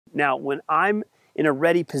Now, when I'm in a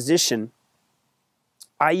ready position,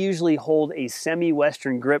 I usually hold a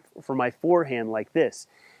semi-Western grip for my forehand like this,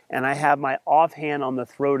 and I have my offhand on the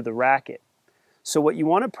throat of the racket. So what you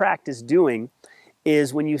want to practice doing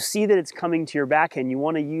is when you see that it's coming to your backhand, you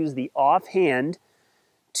want to use the offhand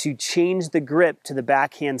to change the grip to the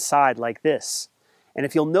backhand side like this. And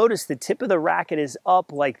if you'll notice, the tip of the racket is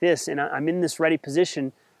up like this, and I'm in this ready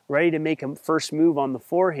position, ready to make a first move on the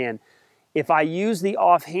forehand. If I use the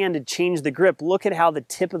offhand to change the grip, look at how the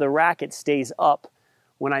tip of the racket stays up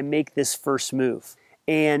when I make this first move.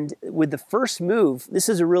 And with the first move, this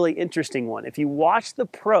is a really interesting one. If you watch the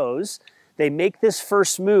pros, they make this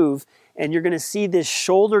first move, and you're going to see this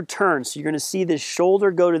shoulder turn. So you're going to see this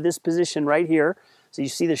shoulder go to this position right here. So you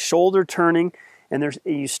see the shoulder turning, and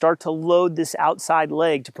you start to load this outside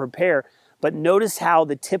leg to prepare. But notice how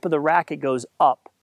the tip of the racket goes up.